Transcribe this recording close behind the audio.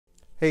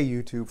Hey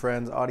YouTube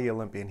friends, Audio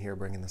Olympian here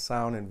bringing the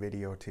sound and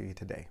video to you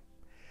today.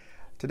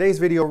 Today's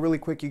video, really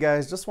quick you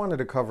guys, just wanted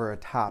to cover a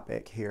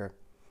topic here.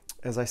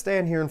 As I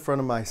stand here in front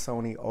of my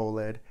Sony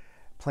OLED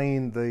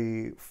playing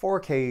the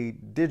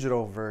 4K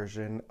digital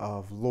version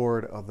of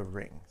Lord of the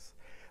Rings.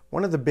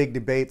 One of the big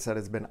debates that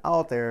has been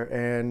out there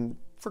and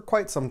for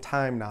quite some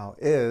time now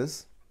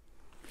is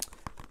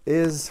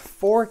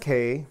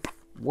 4K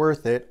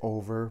worth it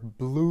over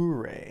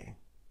Blu-ray?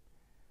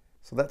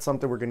 So that's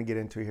something we're going to get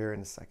into here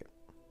in a second.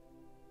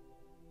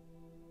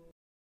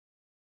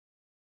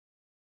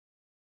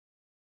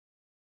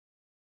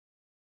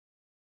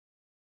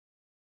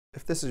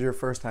 If this is your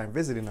first time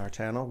visiting our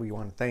channel, we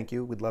want to thank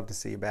you. We'd love to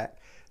see you back.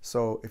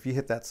 So if you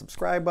hit that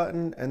subscribe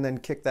button and then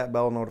kick that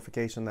bell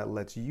notification, that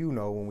lets you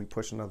know when we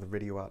push another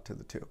video out to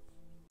the tube.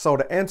 So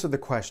to answer the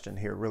question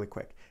here really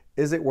quick,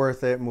 is it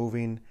worth it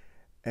moving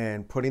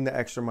and putting the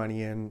extra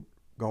money in,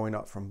 going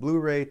up from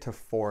Blu-ray to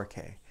 4K?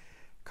 A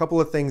couple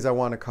of things I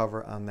want to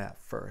cover on that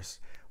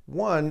first.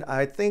 One,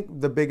 I think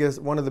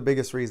one of the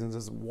biggest reasons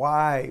is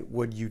why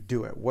would you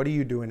do it? What are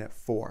you doing it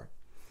for?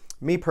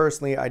 Me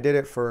personally, I did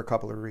it for a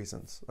couple of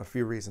reasons, a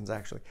few reasons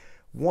actually.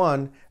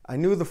 One, I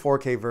knew the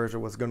 4K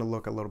version was going to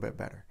look a little bit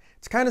better.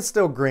 It's kind of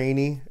still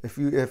grainy if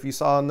you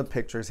saw in the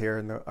pictures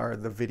here or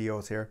the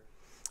videos here.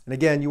 And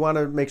again, you want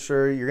to make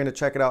sure you're going to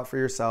check it out for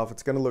yourself.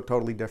 It's going to look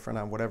totally different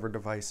on whatever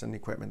device and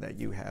equipment that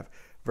you have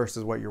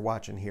versus what you're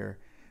watching here.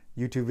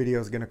 YouTube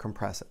video is going to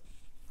compress it.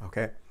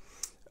 Okay.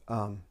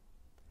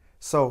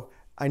 So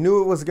I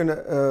knew it was going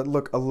to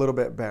look a little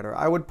bit better.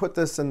 I would put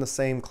this in the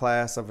same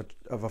class of a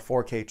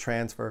 4K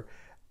transfer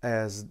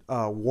as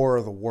War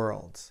of the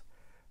Worlds,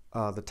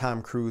 the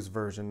Tom Cruise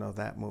version of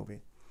that movie,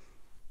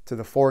 to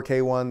the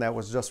 4K one that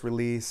was just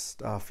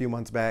released a few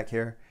months back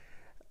here.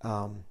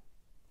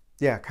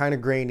 Yeah, kind of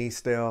grainy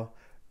still,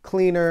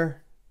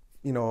 cleaner,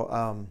 you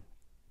know,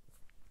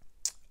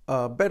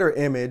 better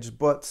image,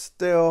 but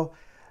still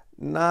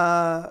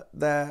not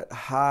that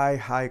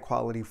high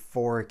quality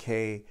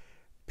 4K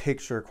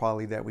picture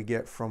quality that we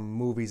get from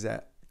movies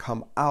that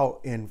come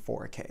out in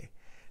 4K.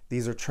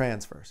 These are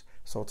transfers,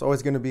 so it's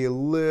always going to be a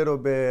little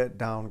bit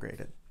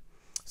downgraded.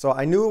 So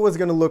I knew it was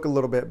going to look a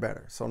little bit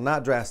better, so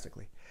not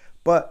drastically.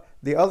 But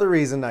the other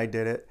reason I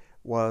did it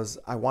was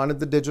I wanted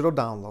the digital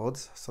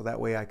downloads, so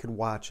that way I could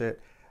watch it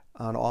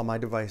on all my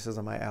devices,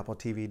 on my Apple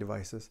TV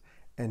devices.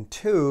 And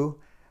two,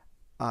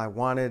 I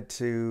wanted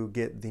to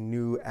get the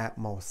new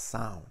Atmos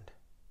sound.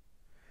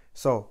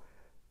 So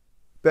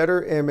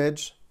better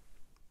image,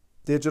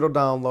 digital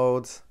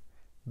downloads,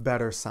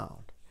 better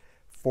sound.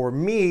 For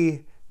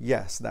me,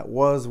 yes, that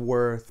was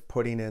worth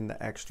putting in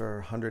the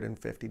extra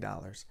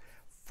 $150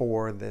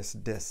 for this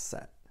disc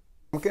set.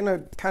 I'm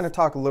gonna kind of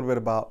talk a little bit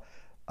about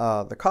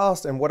the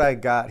cost and what I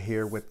got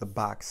here with the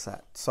box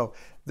set. So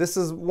this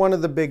is one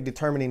of the big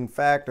determining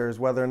factors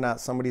whether or not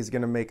somebody's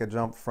gonna make a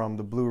jump from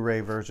the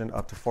Blu-ray version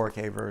up to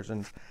 4K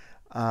versions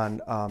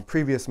on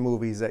previous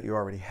movies that you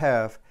already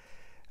have.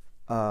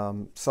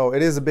 So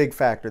it is a big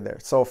factor there.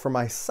 So for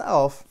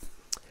myself,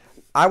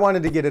 I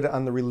wanted to get it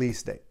on the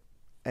release date.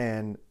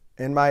 And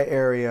in my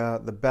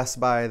area, the Best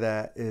Buy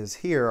that is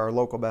here, our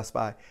local Best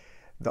Buy,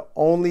 the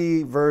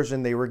only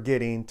version they were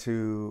getting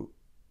to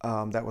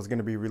that was going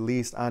to be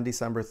released on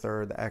December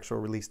 3rd, the actual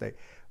release date,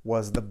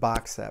 was the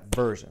box set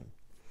version.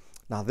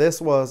 Now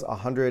this was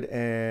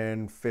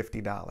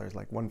 $150,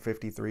 like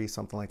 $153,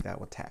 something like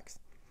that with tax.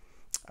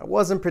 I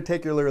wasn't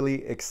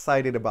particularly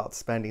excited about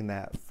spending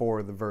that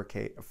for the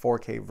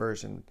 4K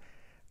version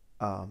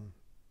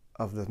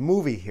of the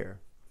movie here.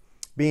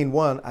 Being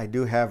one, I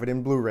do have it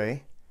in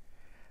Blu-ray,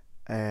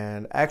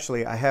 and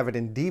actually I have it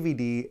in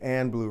DVD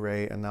and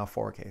Blu-ray and now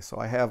 4K. So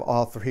I have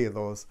all three of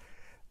those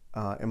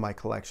in my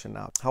collection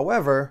now.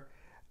 However,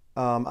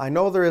 I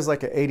know there is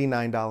like an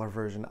 $89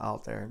 version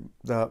out there.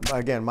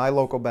 Again, my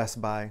local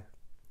Best Buy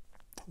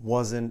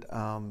wasn't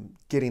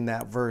getting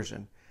that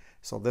version.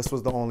 So this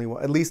was the only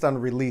one, at least on the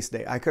release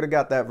day. I could have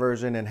got that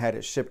version and had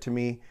it shipped to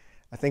me.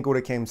 I think it would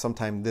have came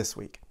sometime this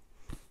week.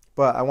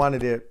 But I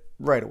wanted it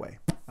right away.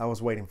 I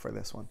was waiting for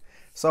this one.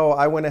 So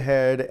I went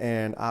ahead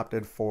and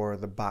opted for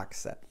the box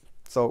set.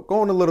 So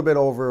going a little bit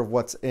over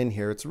what's in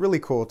here, it's really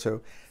cool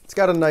too. It's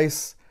got a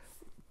nice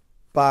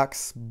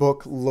box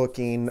book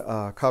looking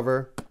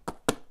cover.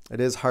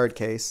 It is hard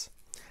case.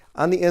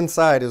 On the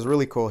inside is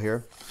really cool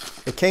here.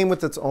 It came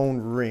with its own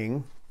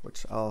ring,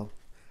 which I'll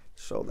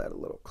show that a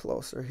little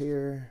closer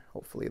here.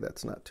 Hopefully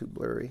that's not too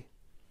blurry.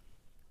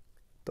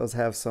 It does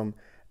have some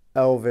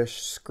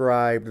Elvish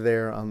scribed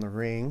there on the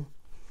ring.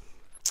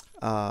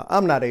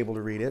 I'm not able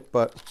to read it,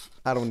 but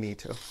I don't need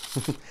to.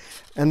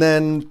 And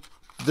then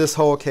this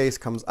whole case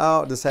comes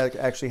out. This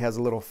actually has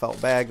a little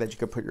felt bag that you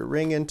could put your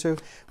ring into,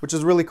 which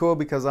is really cool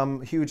because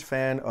I'm a huge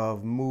fan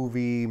of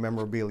movie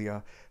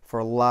memorabilia for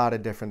a lot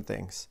of different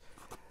things,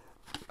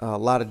 a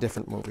lot of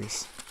different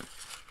movies.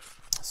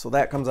 So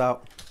that comes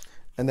out.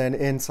 And then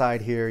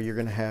inside here, you're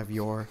going to have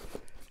your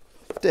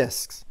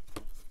discs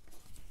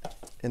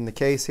in the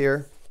case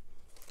here,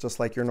 just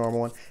like your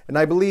normal one. And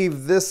I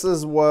believe this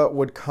is what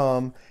would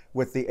come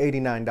with the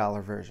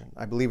 $89 version.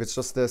 I believe it's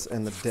just this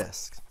and the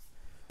discs.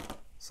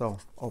 So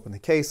open the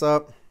case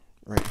up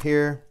right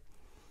here,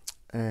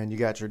 and you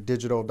got your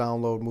digital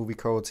download movie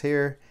codes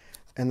here,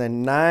 and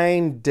then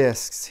 9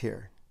 discs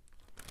here,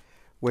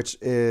 which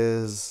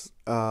is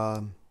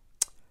the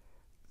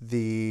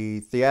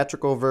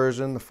theatrical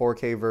version, the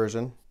 4K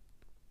version.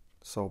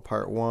 So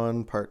part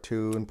 1, part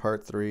 2, and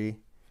part 3.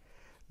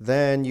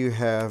 Then you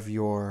have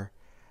your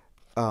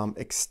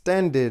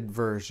extended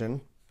version,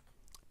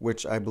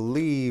 which I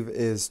believe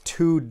is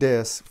 2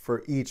 discs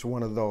for each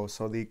one of those.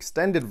 So the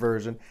extended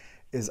version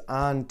is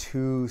on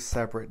 2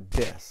 separate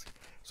discs.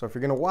 So if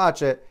you're going to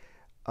watch it,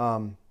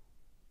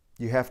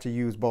 you have to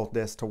use both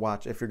discs to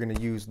watch if you're going to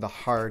use the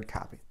hard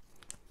copy.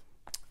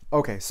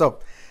 Okay, so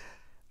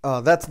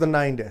that's the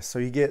 9 discs. So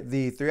you get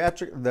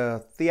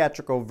the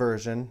theatrical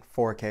version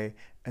 4K,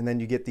 and then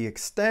you get the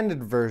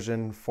extended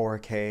version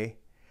 4K,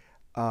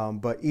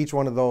 but each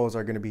one of those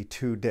are going to be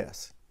 2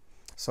 discs.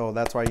 So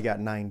that's why you got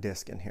 9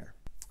 discs in here.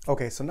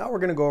 Okay, so now we're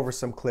going to go over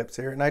some clips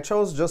here, and I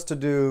chose just to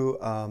do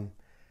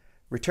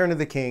Return of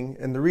the King,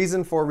 and the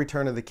reason for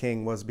Return of the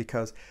King was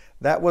because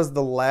that was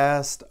the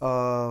last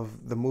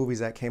of the movies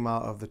that came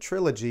out of the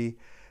trilogy,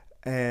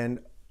 and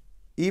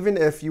even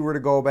if you were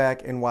to go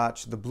back and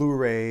watch the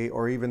Blu-ray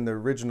or even the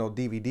original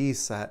DVD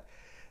set,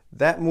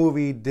 that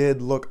movie did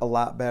look a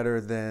lot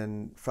better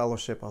than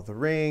Fellowship of the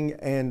Ring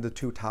and The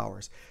Two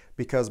Towers,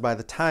 because by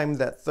the time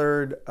that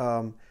third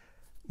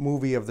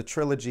movie of the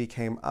trilogy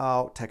came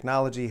out,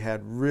 technology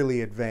had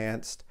really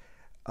advanced.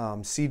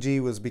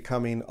 CG was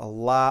becoming a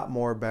lot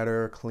more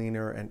better,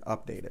 cleaner, and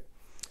updated.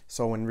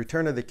 So when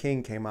Return of the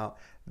King came out,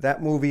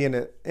 that movie in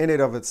it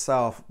of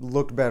itself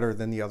looked better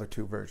than the other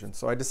 2 versions.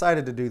 So I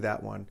decided to do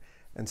that one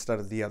instead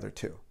of the other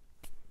 2.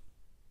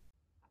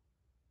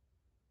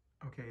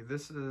 Okay,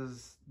 this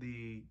is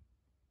the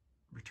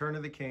Return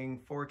of the King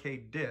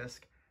 4K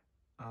disc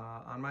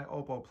on my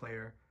Oppo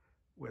player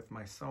with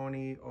my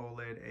Sony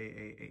OLED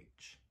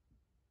AAH.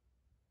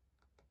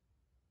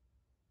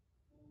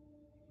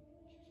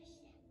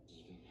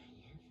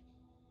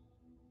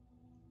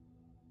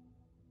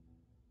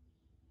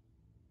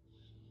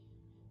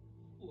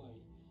 Why?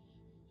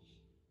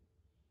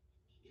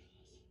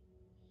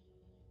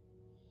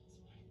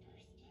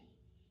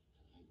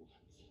 Because it's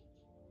my birthday and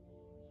I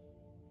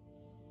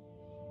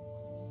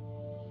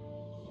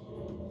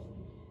want it.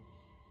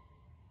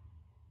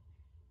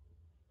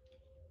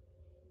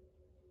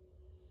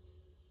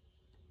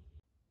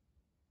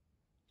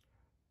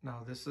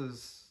 Now this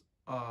is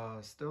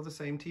still the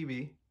same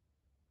TV,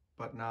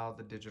 but now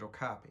the digital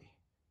copy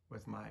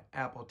with my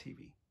Apple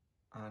TV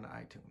on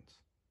iTunes.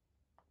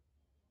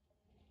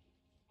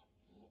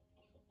 Why?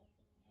 Because it's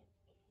my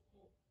birthday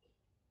and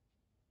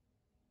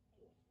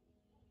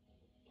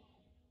I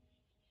want it.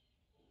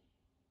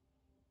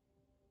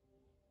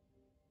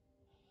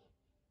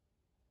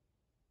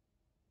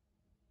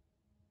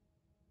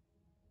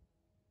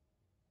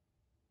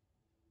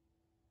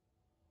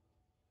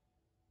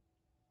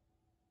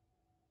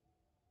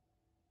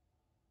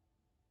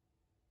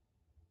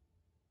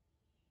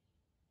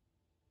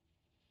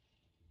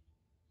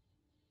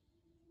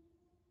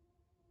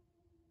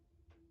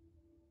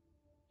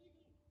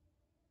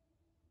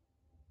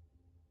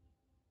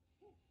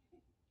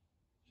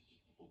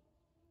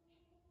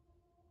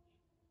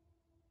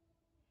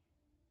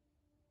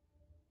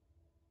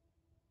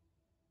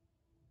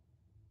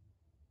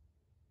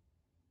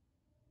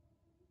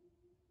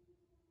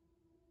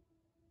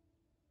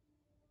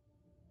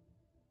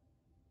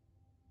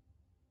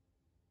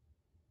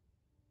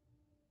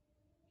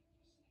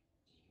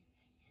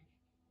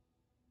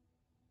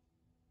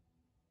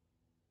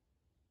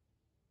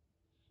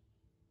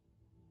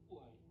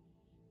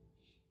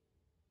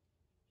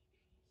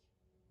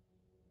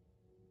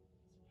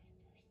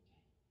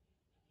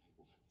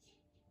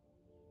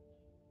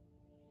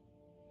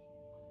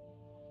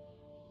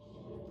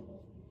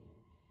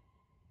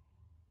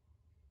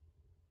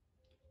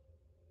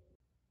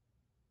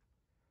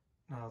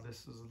 Now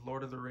this is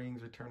Lord of the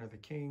Rings Return of the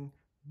King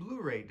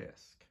Blu-ray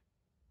disc.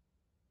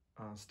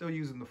 Still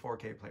using the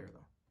 4K player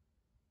though. Why?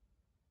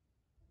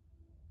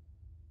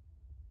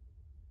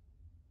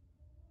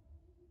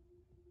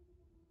 Because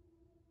it's my birthday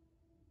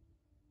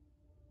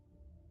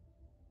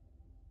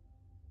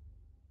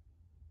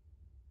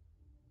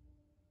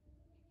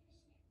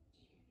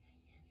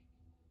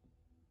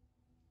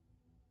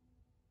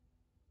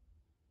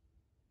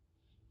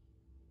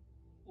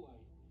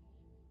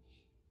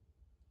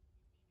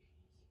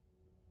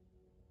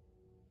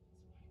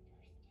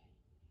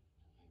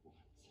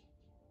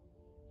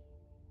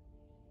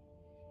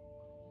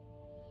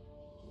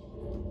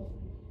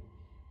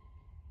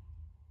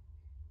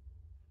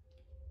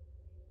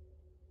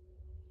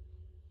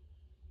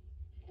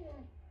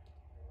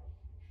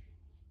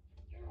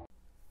and I want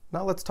it.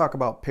 Now let's talk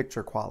about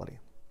picture quality.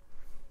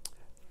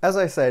 As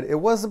I said, it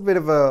was a bit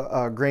of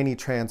a grainy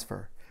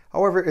transfer.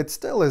 However, it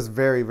still is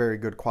very, very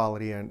good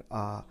quality and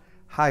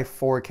high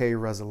 4K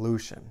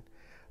resolution.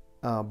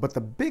 But the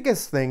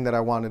biggest thing that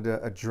I wanted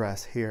to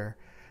address here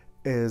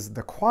is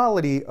the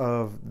quality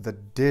of the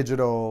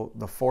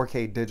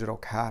 4K digital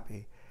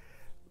copy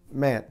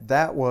man,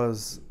 that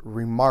was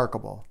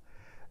remarkable.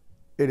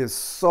 It is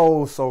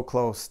so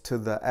close to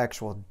the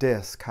actual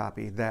disc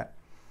copy that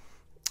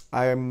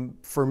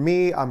for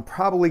me, I'm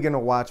probably going to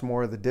watch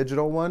more of the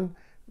digital one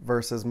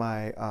versus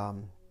my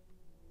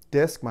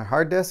disc, my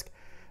hard disc.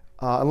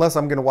 Unless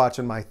I'm going to watch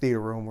in my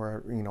theater room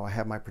where, you know, I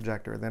have my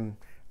projector, then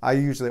I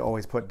usually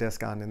always put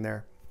disc on in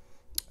there.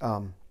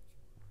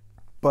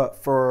 But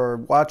for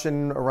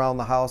watching around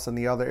the house and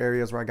the other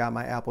areas where I got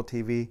my Apple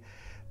TV,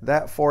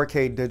 that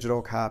 4K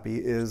digital copy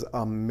is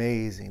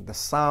amazing. The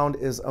sound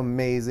is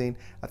amazing.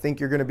 I think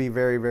you're going to be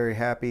very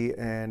happy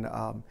and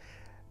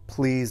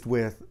pleased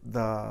with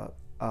the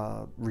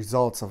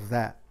results of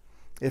that,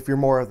 if you're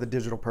more of the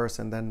digital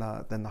person than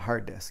the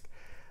hard disk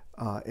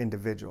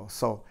individual.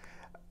 So,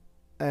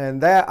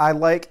 and that I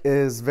like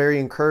is very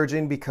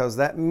encouraging, because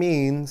that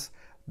means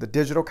the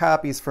digital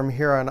copies from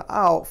here on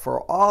out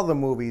for all the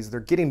movies, they're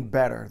getting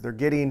better. They're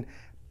getting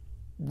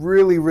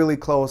really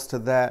close to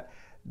that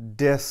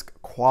disc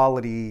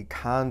quality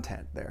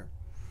content there.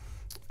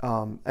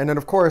 And then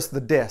of course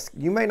the disc,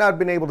 you may not have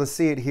been able to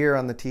see it here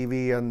on the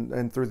TV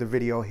and through the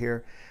video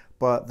here,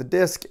 but the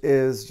disc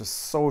is just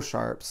so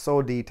sharp,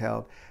 so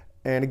detailed.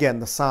 And again,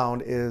 the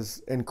sound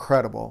is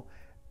incredible.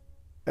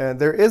 And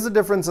there is a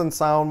difference in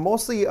sound,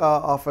 mostly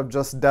off of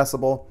just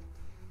decibel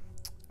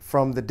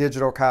from the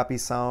digital copy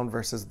sound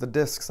versus the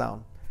disc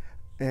sound.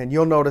 And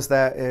you'll notice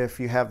that if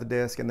you have the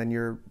disc and then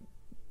you're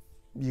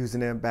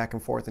using it back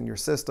and forth in your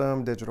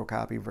system, digital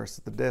copy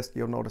versus the disc,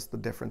 you'll notice the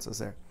differences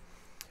there.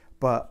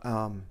 But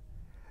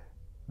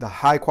the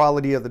high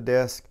quality of the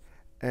disc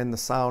and the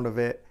sound of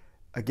it,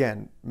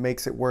 again,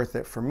 makes it worth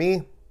it for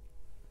me.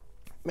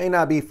 May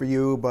not be for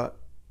you, but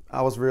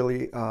I was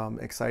really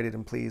excited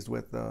and pleased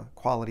with the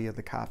quality of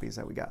the copies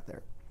that we got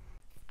there.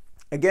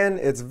 Again,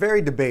 it's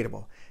very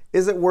debatable.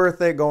 Is it worth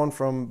it going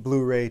from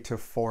Blu-ray to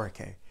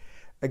 4K?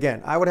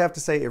 Again, I would have to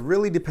say it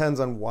really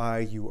depends on why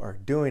you are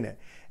doing it.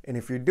 And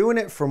if you're doing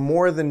it for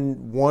more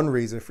than one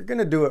reason, if you're going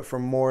to do it for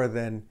more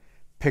than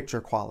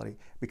picture quality,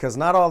 because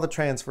not all the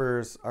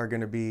transfers are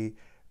going to be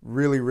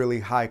really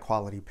high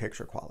quality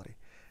picture quality.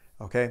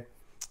 Okay,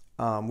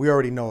 we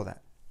already know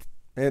that.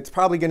 It's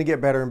probably going to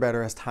get better and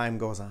better as time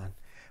goes on.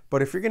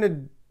 But if you're going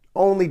to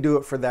only do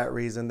it for that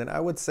reason, then I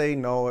would say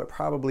no, it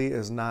probably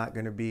is not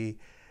going to be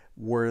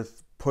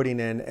worth putting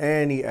in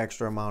any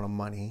extra amount of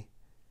money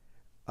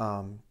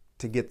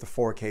to get the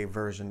 4K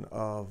version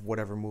of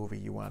whatever movie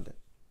you wanted.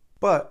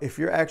 But if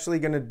you're actually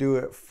going to do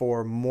it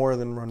for more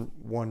than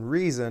one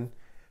reason,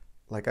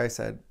 like I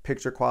said,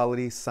 picture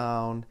quality,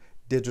 sound,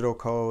 digital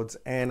codes,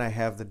 and I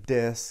have the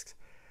discs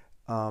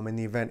in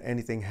the event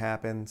anything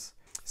happens.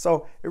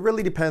 So it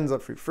really depends.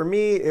 For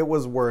me, it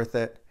was worth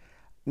it.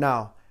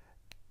 Now,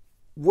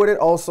 would it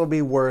also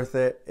be worth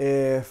it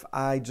if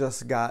I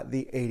just got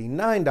the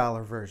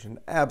 $89 version?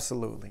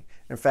 Absolutely.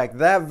 In fact,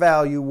 that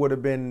value would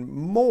have been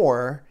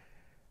more,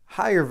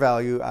 higher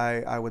value,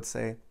 I would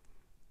say,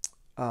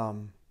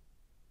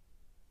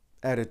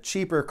 at a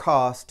cheaper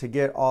cost to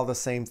get all the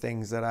same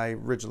things that I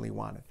originally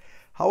wanted.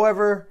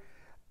 However,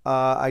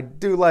 I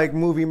do like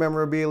movie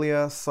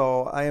memorabilia,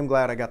 so I am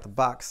glad I got the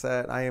box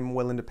set. I am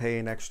willing to pay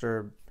an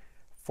extra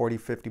 40,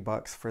 50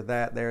 bucks for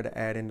that there to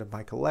add into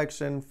my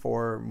collection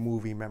for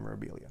movie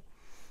memorabilia.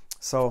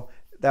 So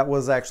that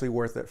was actually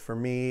worth it for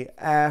me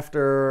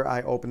after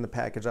I opened the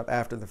package up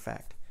after the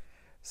fact.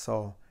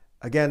 So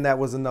again, that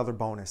was another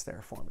bonus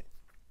there for me.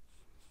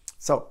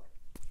 So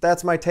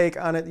that's my take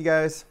on it, you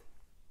guys.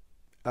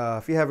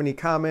 If you have any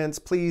comments,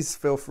 please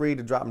feel free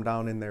to drop them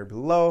down in there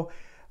below.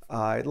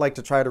 I'd like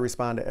to try to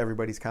respond to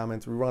everybody's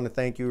comments. We want to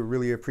thank you.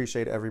 Really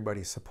appreciate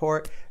everybody's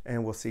support,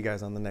 and we'll see you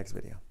guys on the next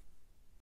video.